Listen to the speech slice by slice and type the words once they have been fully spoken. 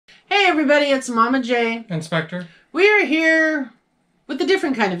everybody, it's Mama J and Spectre. We're here with a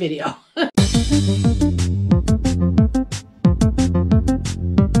different kind of video.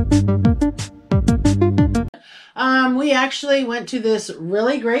 We actually went to this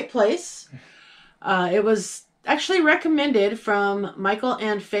really great place. It was actually recommended from Michael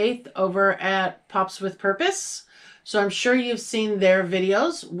and Faith over at Pops with Purpose. So I'm sure you've seen their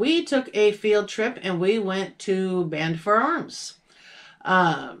videos. We took a field trip and we went to Band for Arms.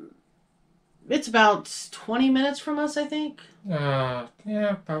 It's about 20 minutes from us, I think. Yeah,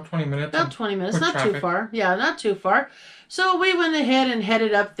 about 20 minutes. About 20 minutes, not traffic. too far. Yeah, not too far. So we went ahead and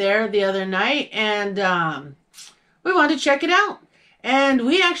headed up there the other night, and we wanted to check it out. And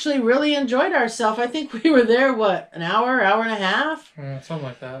we actually really enjoyed ourselves. I think we were there, what, an hour, hour and a half? Something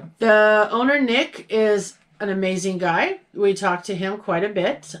like that. The owner, Nick, is an amazing guy. We talked to him quite a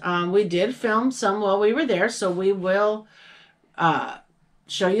bit. We did film some while we were there, so we will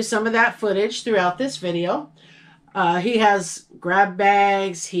show you some of that footage throughout this video. He has grab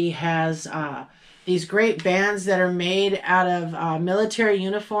bags. He has these great bands that are made out of military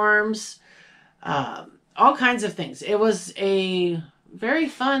uniforms. All kinds of things. It was a very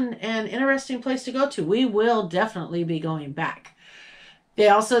fun and interesting place to go to. We will definitely be going back. They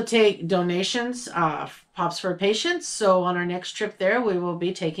also take donations, Pops for Patients. So on our next trip there, we will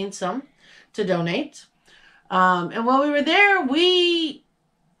be taking some to donate. And while we were there, we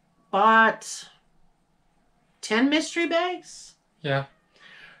bought 10 mystery bags. Yeah.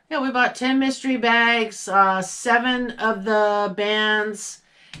 Yeah, we bought 10 mystery bags, 7 of the bands,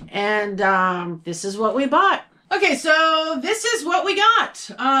 and this is what we bought. Okay, so this is what we got.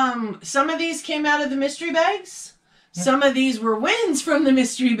 Some of these came out of the mystery bags. Yeah. Some of these were wins from the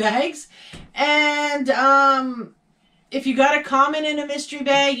mystery bags. And if you got a comment in a mystery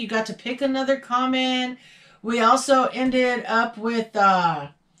bag, you got to pick another comment. We also ended up with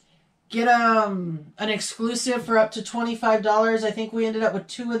get an exclusive for up to $25. I think we ended up with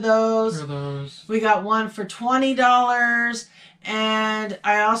 2 of those. 2 of those. We got one for $20. And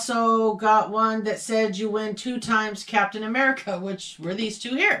I also got one that said you win 2 times Captain America, which were these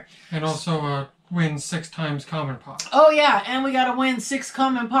 2 here. And also win 6 times Common Pop. Oh, yeah. And we got to win 6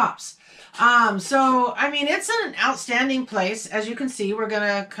 Common Pops. So, I mean, it's an outstanding place. As you can see, we're going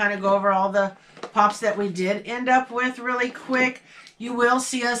to kind of go over all the pops that we did end up with really quick. You will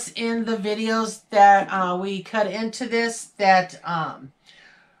see us in the videos that we cut into this, that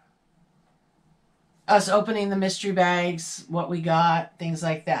us opening the mystery bags, what we got, things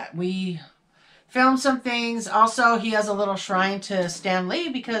like that. We filmed some things. Also, he has a little shrine to Stan Lee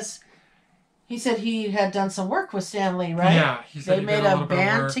because he said he had done some work with Stan Lee, right? Yeah, he said they made a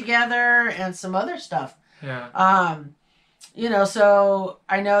band together and some other stuff. Yeah. You know, so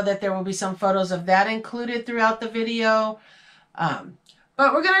I know that there will be some photos of that included throughout the video.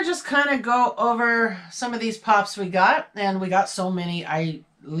 But we're going to just kind of go over some of these pops we got. And we got so many. I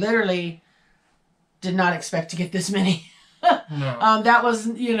literally did not expect to get this many. No. That was,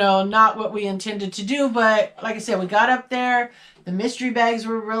 you know, not what we intended to do. But like I said, we got up there. The mystery bags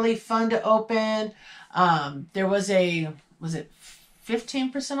were really fun to open. There was it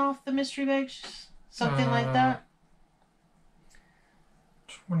 15% off the mystery bags? Something like that?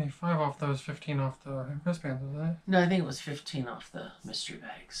 25 off those, 15 off the wristbands, was it? No, I think it was 15 off the mystery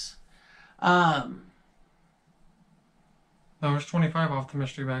bags. No, it was 25 off the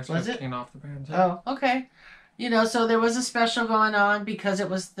mystery bags, was 15 off the bands. Yeah. Oh, okay. You know, so there was a special going on because it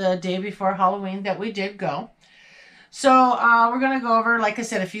was the day before Halloween that we did go. So we're going to go over, like I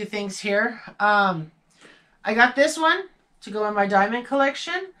said, a few things here. I got this one to go in my diamond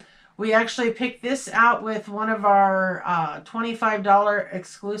collection. We actually picked this out with one of our $25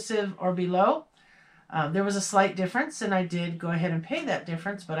 exclusive or below. There was a slight difference, and I did go ahead and pay that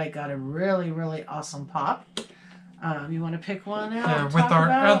difference, but I got a really, really awesome pop. You want to pick one out? Yeah, with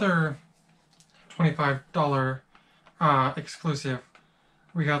our other $25 exclusive,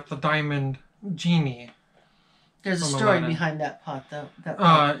 we got the Diamond Genie. There's a story behind that pot, though.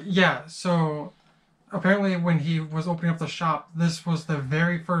 Yeah, so apparently when he was opening up the shop, this was the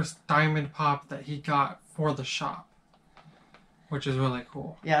very first diamond pop that he got for the shop, which is really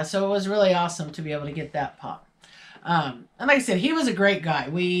cool. Yeah, so it was really awesome to be able to get that pop. And like I said, he was a great guy.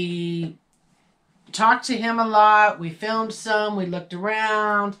 We talked to him a lot. We filmed some. We looked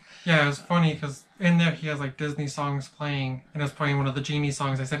around. Yeah, it was funny because in there he has like Disney songs playing, and it's playing one of the Genie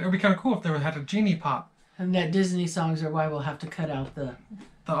songs. I said it would be kind of cool if they had a Genie pop. And that Disney songs are why we'll have to cut out the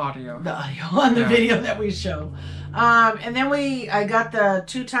audio. The audio on the video that we show. And then I got the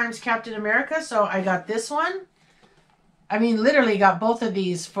 2 times Captain America, so I got this one. I mean, literally got both of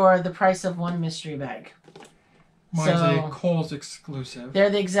these for the price of one mystery bag. Mine's a Kohl's exclusive. They're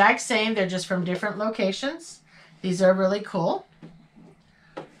the exact same. They're just from different locations. These are really cool.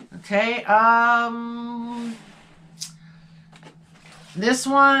 Okay. This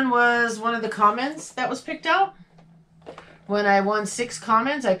one was one of the commons that was picked out. When I won 6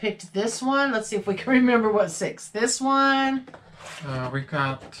 commons, I picked this one. Let's see if we can remember what 6. This one. We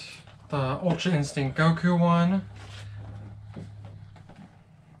got the Ultra Instinct Goku one.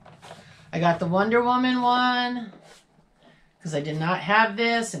 I got the Wonder Woman one. Because I did not have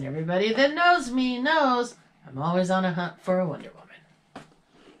this. And everybody that knows me knows I'm always on a hunt for a Wonder Woman.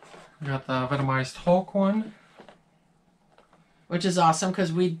 We got the Venomized Hulk one. Which is awesome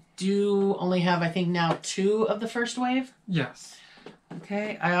because we do only have, I think, now 2 of the first wave. Yes.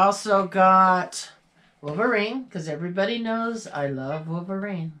 Okay. I also got Wolverine because everybody knows I love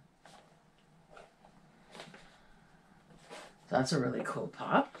Wolverine. That's a really cool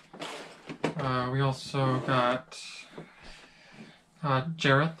pop. We also got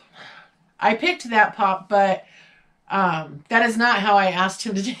Jareth. I picked that pop, but that is not how I asked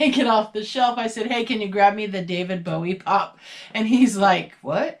him to take it off the shelf. I said, hey, can you grab me the David Bowie pop? And he's like,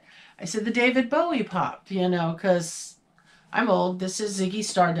 what? I said, the David Bowie pop, you know, because I'm old. This is Ziggy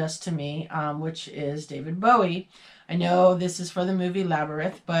Stardust to me, which is David Bowie. I know this is for the movie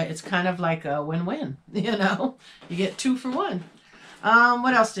Labyrinth, but it's kind of like a win-win, you know? You get 2 for 1.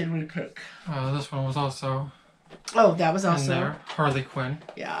 What else did we pick? This one was also... Oh, that was also... in there. Harley Quinn.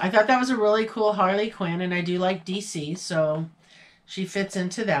 Yeah, I thought that was a really cool Harley Quinn, and I do like DC, so she fits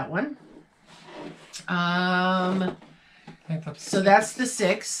into that one. I think that's so that's the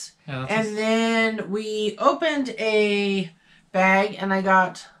 6. Yeah, that's and then we opened a bag, and I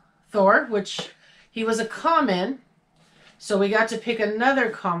got Thor, which he was a common. So we got to pick another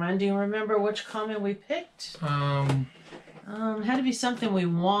common. Do you remember which common we picked? Had to be something we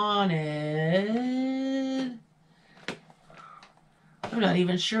wanted. I'm not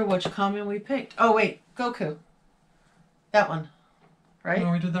even sure which common we picked. Oh, wait. Goku. That one. Right?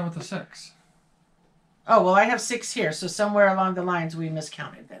 No, we did that with the 6. Oh, well, I have 6 here. So somewhere along the lines we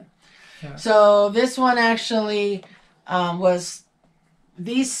miscounted then. Yeah. So this one actually was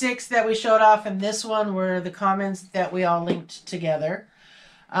these 6 that we showed off, and this one were the commons that we all linked together.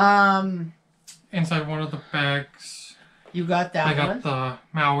 Inside one of the bags, you got that one. I got the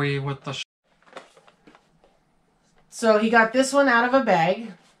Maui with the... So he got this one out of a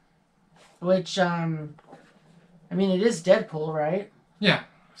bag, which, I mean, it is Deadpool, right? Yeah.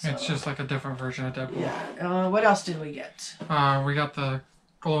 So, it's just like a different version of Deadpool. Yeah. What else did we get? We got the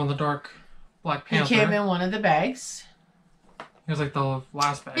glow-in-the-dark Black Panther. He came in one of the bags. He was like the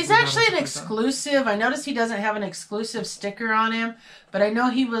last bag. He's actually an exclusive. I noticed he doesn't have an exclusive sticker on him, but I know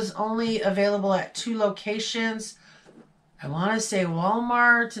he was only available at 2 locations. I want to say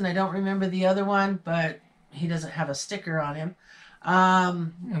Walmart, and I don't remember the other one, but he doesn't have a sticker on him.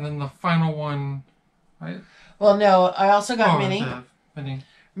 And then the final one, right? Well, no, I also got Minnie. Minnie.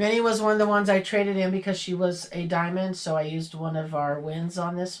 Minnie was one of the ones I traded in because she was a diamond, so I used one of our wins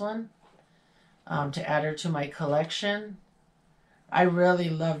on this one to add her to my collection. I really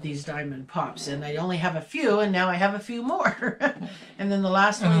love these diamond pops, and I only have a few, and now I have a few more. And then the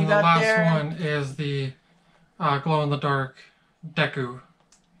last one you got there. And the last one is the glow-in-the-dark Deku.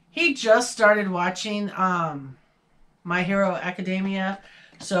 He just started watching My Hero Academia,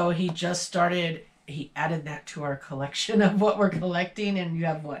 so he just started... He added that to our collection of what we're collecting, and you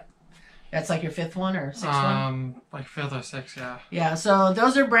have what? That's like your 5th one or 6th one? Like 5th or 6th, yeah. Yeah, so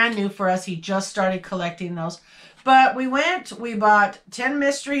those are brand new for us. He just started collecting those. But we bought 10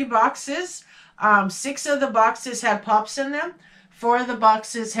 mystery boxes. 6 of the boxes had pops in them. 4 of the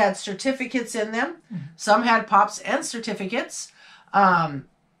boxes had certificates in them. Some had pops and certificates.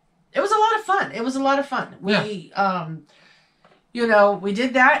 It was a lot of fun. It was a lot of fun. We, you know, we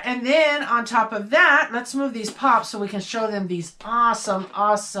did that. And then on top of that, let's move these pops so we can show them these awesome,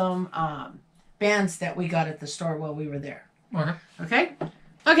 awesome bands that we got at the store while we were there. Okay. Okay?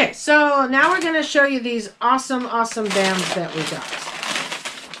 Okay, so now we're going to show you these awesome, awesome bands that we got.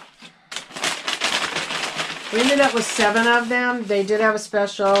 We ended up with 7 of them. They did have a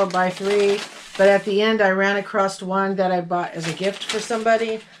special, buy 3. But at the end, I ran across one that I bought as a gift for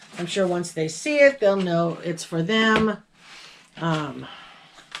somebody. I'm sure once they see it, they'll know it's for them.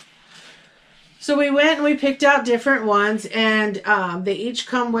 So we went and we picked out different ones, and they each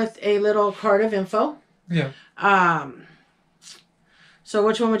come with a little card of info. Yeah. So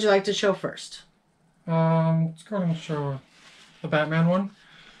which one would you like to show first? Let's go ahead and show the Batman one.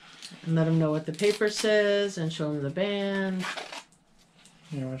 And let them know what the paper says, and show them the band.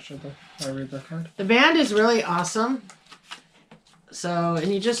 You want to show I read the card? The band is really awesome. So,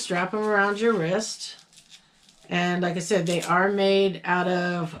 and you just strap them around your wrist. And like I said, they are made out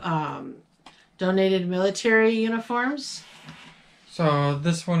of donated military uniforms. So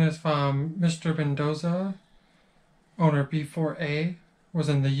this one is from Mr. Mendoza, owner B4A, was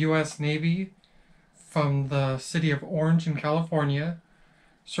in the U.S. Navy from the city of Orange in California,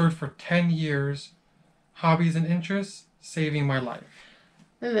 served for 10 years, hobbies and interests, saving my life.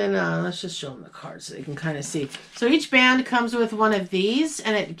 And then let's just show them the cards so they can kind of see. So each band comes with one of these,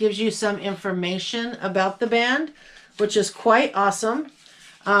 and it gives you some information about the band, which is quite awesome.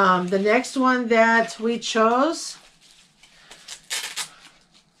 The next one that we chose,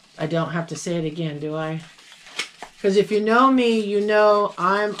 I don't have to say it again, do I? Because if you know me, you know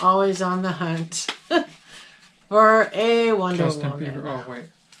I'm always on the hunt for a Wonder Woman. Oh, wait.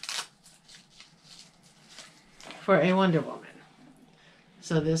 For a Wonder Woman.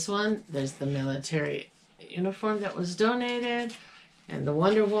 So this one, there's the military uniform that was donated and the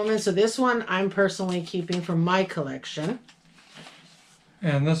Wonder Woman. So this one I'm personally keeping from my collection.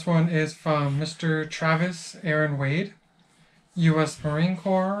 And this one is from Mr. Travis Aaron Wade, U.S. Marine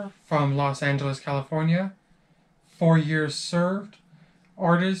Corps from Los Angeles, California. 4 years served.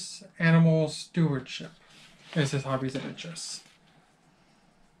 Artist, animal stewardship is his hobbies and interests.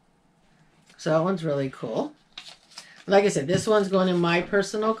 So that one's really cool. Like I said, this one's going in my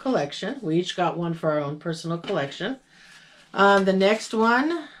personal collection. We each got one for our own personal collection. The next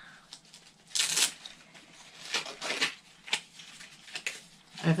one,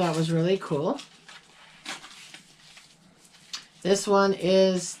 I thought was really cool. This one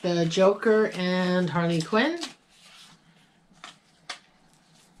is the Joker and Harley Quinn.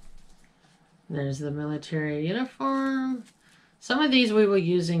 There's the military uniform. Some of these we will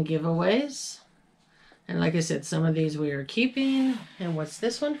use in giveaways. And like I said, some of these we are keeping. And what's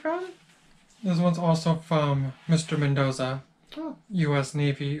this one from? This one's also from Mr. Mendoza, Oh. U.S.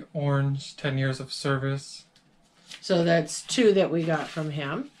 Navy, Orange, 10 years of service. So that's 2 that we got from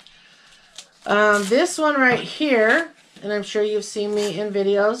him. This one right here, and I'm sure you've seen me in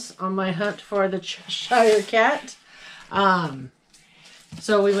videos on my hunt for the Cheshire Cat.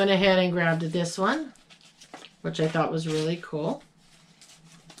 So we went ahead and grabbed this one, which I thought was really cool.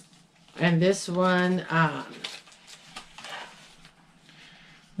 And this one,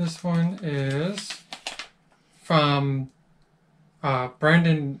 is from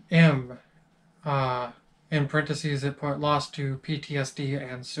Brandon M. In parentheses, it put lost to PTSD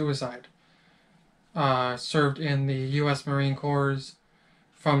and suicide. Served in the U.S. Marine Corps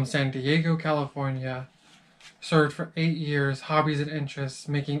from San Diego, California. Served for 8 years, hobbies and interests,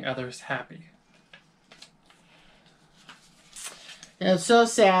 making others happy. And it's so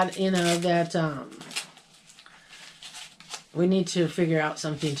sad, you know, that we need to figure out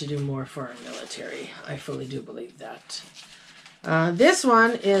something to do more for our military. I fully do believe that. This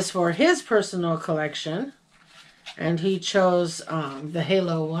one is for his personal collection, and he chose the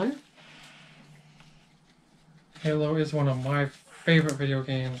Halo one. Halo is one of my favorite video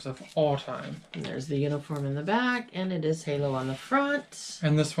games of all time. And there's the uniform in the back, and it is Halo on the front.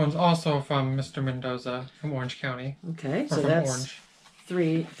 And this one's also from Mr. Mendoza from Orange County. Okay, or so from that's Orange.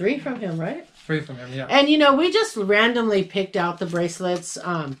 three from him, right? 3 from him, yeah. And you know, we just randomly picked out the bracelets.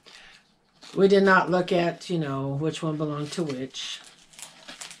 We did not look at, you know, which one belonged to which.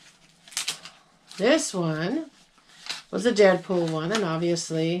 This one was a Deadpool one, and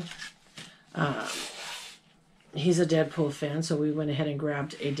obviously he's a Deadpool fan, so we went ahead and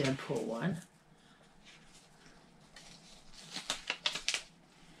grabbed a Deadpool one.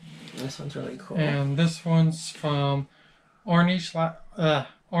 This one's really cool. And this one's from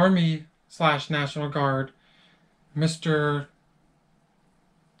Army/National Guard, Mr.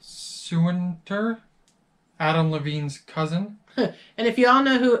 Suinter, Adam Levine's cousin. And if you all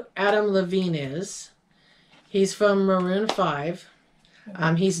know who Adam Levine is, he's from Maroon 5.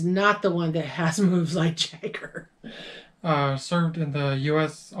 He's not the one that has moves like Jagger. Served in the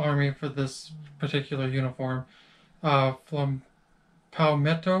U.S. Army for this particular uniform. From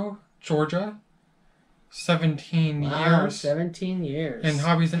Palmetto, Georgia. 17 years. 17 years. And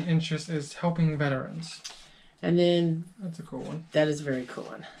hobbies and interests is helping veterans. And then... That's a cool one. That is a very cool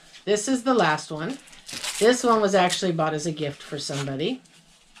one. This is the last one. This one was actually bought as a gift for somebody.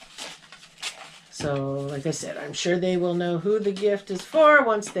 So, like I said, I'm sure they will know who the gift is for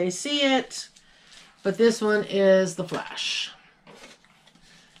once they see it. But this one is the Flash.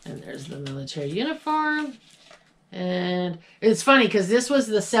 And there's the military uniform. And it's funny because this was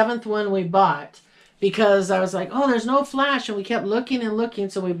the 7th one we bought. Because I was like, oh, there's no Flash. And we kept looking and looking.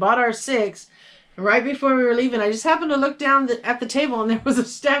 So we bought our 6. And right before we were leaving, I just happened to look down at the table. And there was a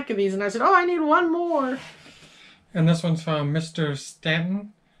stack of these. And I said, oh, I need one more. And this one's from Mr.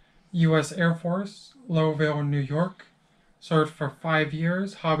 Stanton, U.S. Air Force, Lowville, New York. Served for 5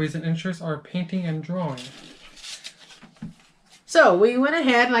 years. Hobbies and interests are painting and drawing. So we went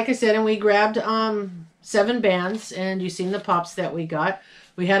ahead, like I said, and we grabbed 7 bands, and you've seen the pops that we got.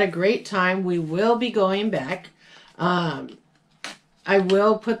 We had a great time. We will be going back. I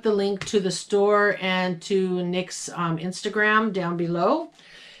will put the link to the store and to Nick's Instagram down below.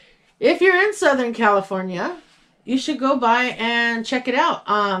 If you're in Southern California, you should go by and check it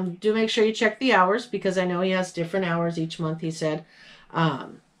out. Do make sure you check the hours, because I know he has different hours each month, he said.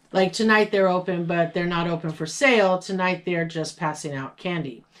 Like tonight they're open, but they're not open for sale. Tonight they're just passing out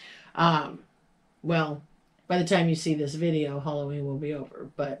candy. Well, by the time you see this video, Halloween will be over.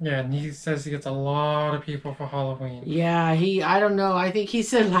 But yeah, and he says he gets a lot of people for Halloween. Yeah, I don't know. I think he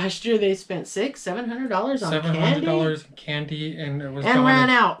said last year they spent $600-700 on candy. $700 in candy, and it was and gone ran in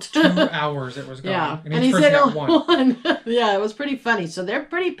out. 2 hours. It was gone. Yeah, and he said one. Yeah, it was pretty funny. So they're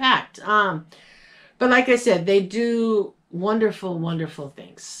pretty packed. But like I said, they do wonderful, wonderful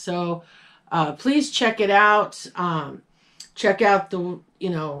things. So please check it out. Check out the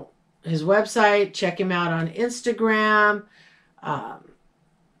his website. Check him out on Instagram.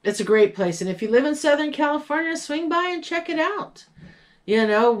 It's a great place. And if you live in Southern California, swing by and check it out.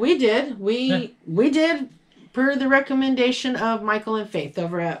 We did. We did per the recommendation of Michael and Faith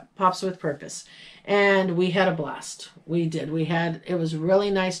over at Pops with Purpose. And we had a blast. We did. It was really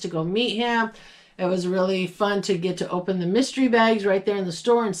nice to go meet him. It was really fun to get to open the mystery bags right there in the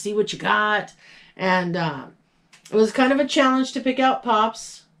store and see what you got. And it was kind of a challenge to pick out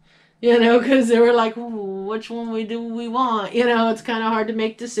Pops. Because they were like, which one do we want? It's kind of hard to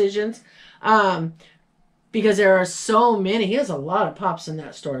make decisions because there are so many. He has a lot of Pops in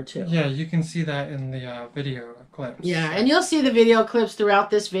that store, too. Yeah, you can see that in the video clips. Yeah, and you'll see the video clips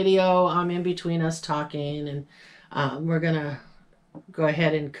throughout this video in between us talking. And we're going to go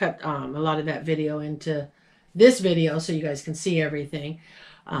ahead and cut a lot of that video into this video so you guys can see everything.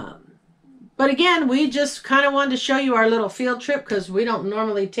 But again, we just kind of wanted to show you our little field trip, because we don't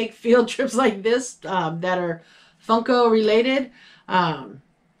normally take field trips like this that are Funko related.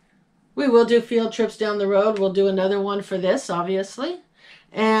 We will do field trips down the road. We'll do another one for this, obviously.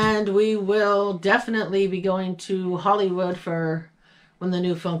 And we will definitely be going to Hollywood for when the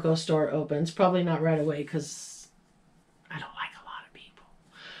new Funko store opens. Probably not right away, because I don't like a lot of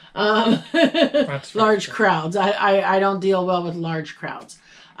people. Large crowds. I don't deal well with large crowds.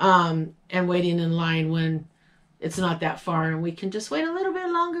 And waiting in line when it's not that far, and we can just wait a little bit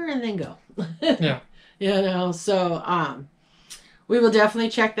longer and then go. Yeah. So we will definitely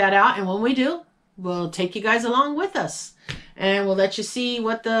check that out, and when we do, we'll take you guys along with us, and we'll let you see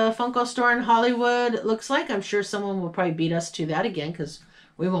what the Funko store in Hollywood looks like. I'm sure someone will probably beat us to that again, because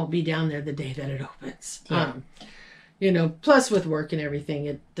we won't be down there the day that it opens. Yeah. Plus with work and everything,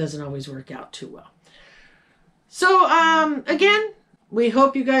 it doesn't always work out too well. So again, we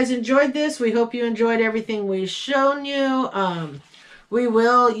hope you guys enjoyed this. We hope you enjoyed everything we've shown you. We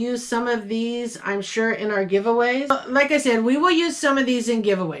will use some of these, I'm sure, in our giveaways. Like I said, we will use some of these in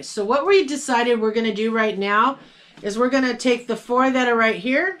giveaways. So what we decided we're going to do right now is we're going to take the 4 that are right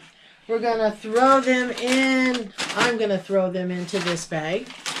here. We're going to throw them in. I'm going to throw them into this bag.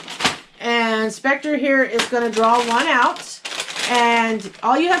 And Spectre here is going to draw one out. And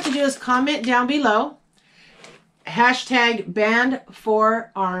all you have to do is comment down below.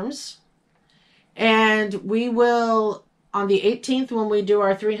 #band4arms, and we will, on the 18th, when we do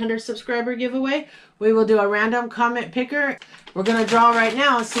our 300 subscriber giveaway, we will do a random comment picker. We're going to draw right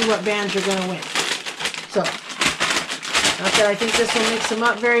now and see what bands you're going to win. So, not that I think this will mix them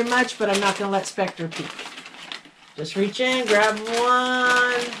up very much, but I'm not going to let Spectre peek. Just reach in, grab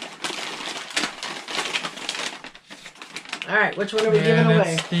one. All right, which one are we giving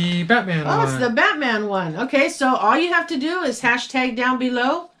away? It's the Batman one. Oh, it's the Batman one. Okay, so all you have to do is hashtag down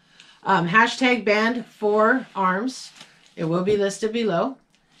below, #band4arms. It will be listed below.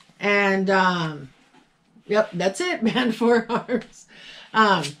 And, yep, that's it, band4arms.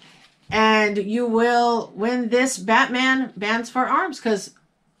 And you will win this Batman Bands for Arms, because,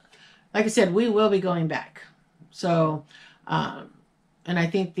 like I said, we will be going back. So, and I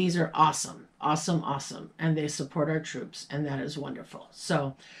think these are awesome. Awesome. And they support our troops, and that is wonderful.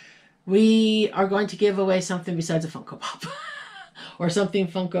 So we are going to give away something besides a Funko Pop or something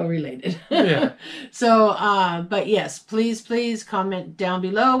Funko related. Yeah. So, but yes, please comment down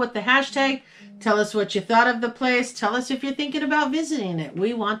below with the hashtag. Tell us what you thought of the place. Tell us if you're thinking about visiting it.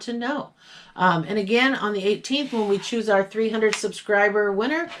 We want to know. And again, on the 18th, when we choose our 300 subscriber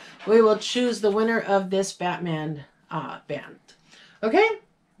winner, we will choose the winner of this Batman band. Okay?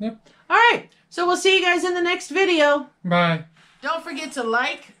 Yep. All right. So we'll see you guys in the next video. Bye. Don't forget to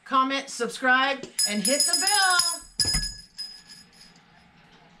like, comment, subscribe, and hit the bell.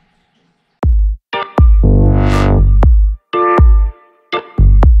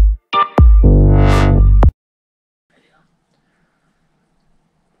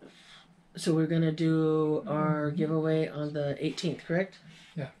 So we're going to do our giveaway on the 18th, correct?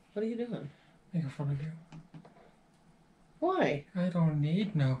 Yeah. What are you doing? Making fun of you. Why? I don't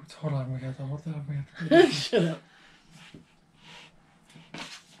need notes. Hold on, we have to hold that. Shut up.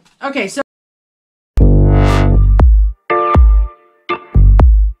 Okay, so